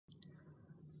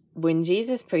When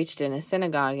Jesus preached in a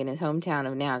synagogue in his hometown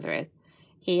of Nazareth,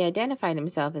 he identified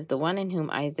himself as the one in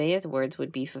whom Isaiah's words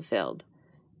would be fulfilled.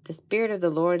 The Spirit of the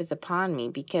Lord is upon me,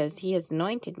 because he has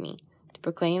anointed me to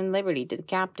proclaim liberty to the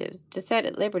captives, to set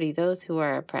at liberty those who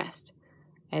are oppressed.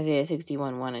 Isaiah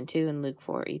 61:1 and 2 and Luke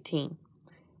 4:18.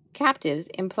 Captives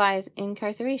implies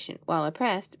incarceration, while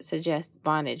oppressed suggests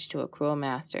bondage to a cruel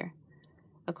master.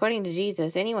 According to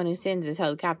Jesus, anyone who sins is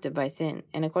held captive by sin,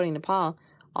 and according to Paul,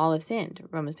 all have sinned,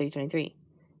 Romans 3:23.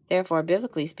 Therefore,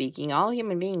 biblically speaking, all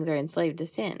human beings are enslaved to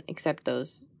sin, except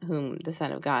those whom the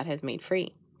Son of God has made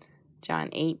free, John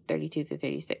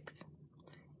 8:32-36.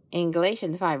 In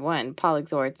Galatians 5:1, Paul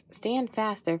exhorts, "Stand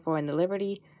fast, therefore, in the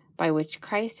liberty by which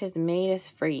Christ has made us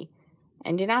free,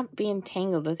 and do not be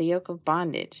entangled with the yoke of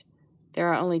bondage." There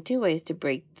are only two ways to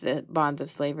break the bonds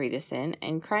of slavery to sin,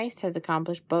 and Christ has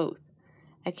accomplished both.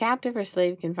 A captive or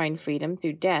slave can find freedom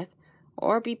through death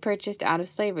or be purchased out of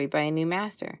slavery by a new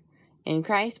master. In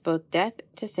Christ, both death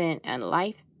to sin and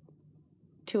life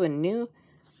to a new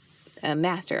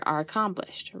master are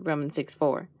accomplished, Romans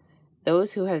 6:4.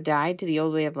 Those who have died to the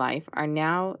old way of life are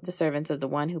now the servants of the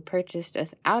one who purchased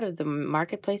us out of the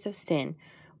marketplace of sin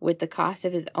with the cost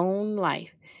of his own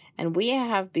life, and we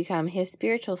have become his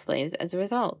spiritual slaves as a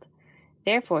result.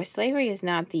 Therefore, slavery is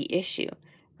not the issue.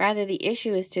 Rather, the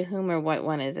issue is to whom or what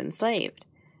one is enslaved.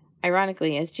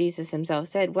 Ironically, as Jesus himself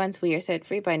said, once we are set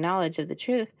free by knowledge of the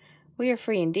truth, we are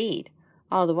free indeed,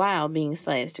 all the while being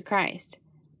slaves to Christ.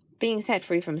 Being set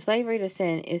free from slavery to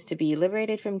sin is to be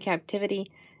liberated from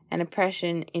captivity and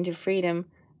oppression into freedom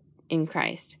in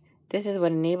Christ. This is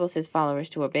what enables his followers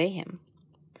to obey him.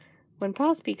 When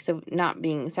Paul speaks of not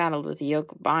being saddled with a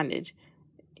yoke of bondage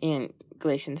in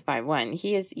Galatians 5:1,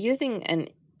 he is using an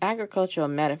agricultural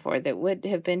metaphor that would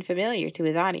have been familiar to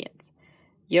his audience.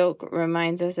 Yoke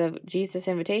reminds us of Jesus'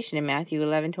 invitation in Matthew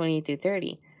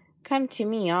 11:28-30. "Come to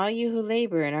me, all you who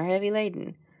labor and are heavy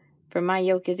laden, for my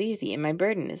yoke is easy and my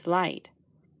burden is light."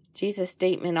 Jesus'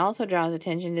 statement also draws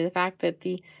attention to the fact that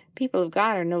the people of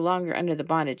God are no longer under the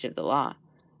bondage of the law.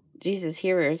 Jesus'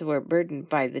 hearers were burdened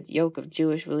by the yoke of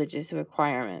Jewish religious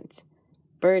requirements.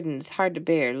 Burdens hard to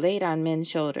bear, laid on men's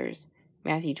shoulders,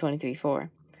 Matthew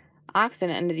 23:4. Oxen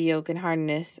under the yoke and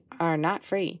hardness are not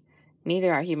free.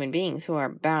 Neither are human beings who are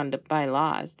bound by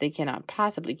laws they cannot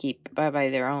possibly keep by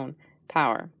their own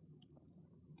power.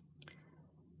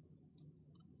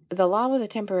 The law was a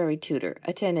temporary tutor,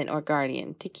 attendant, or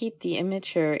guardian to keep the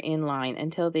immature in line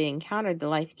until they encountered the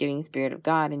life-giving Spirit of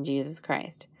God in Jesus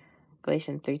Christ.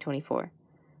 Galatians 3:24.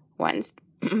 Once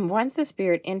the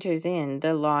Spirit enters in,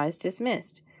 the law is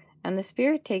dismissed, and the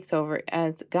Spirit takes over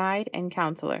as guide and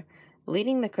counselor,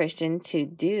 leading the Christian to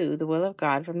do the will of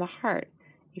God from the heart.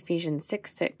 Ephesians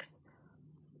 6:6.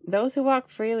 Those who walk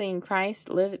freely in Christ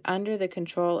live under the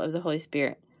control of the Holy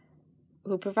Spirit,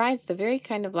 who provides the very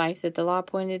kind of life that the law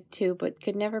pointed to but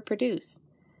could never produce.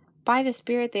 By the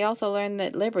Spirit, they also learn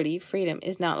that liberty, freedom,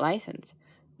 is not license.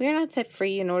 We are not set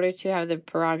free in order to have the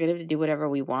prerogative to do whatever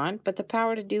we want, but the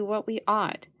power to do what we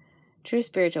ought. True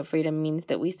spiritual freedom means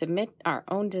that we submit our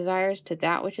own desires to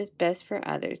that which is best for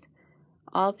others.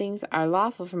 All things are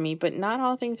lawful for me, but not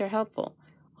all things are helpful.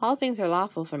 All things are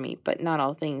lawful for me, but not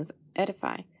all things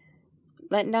edify.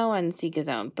 Let no one seek his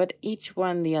own, but each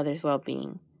one the other's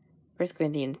well-being. 1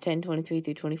 Corinthians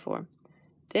 10:23-24.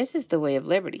 This is the way of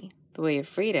liberty, the way of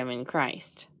freedom in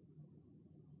Christ.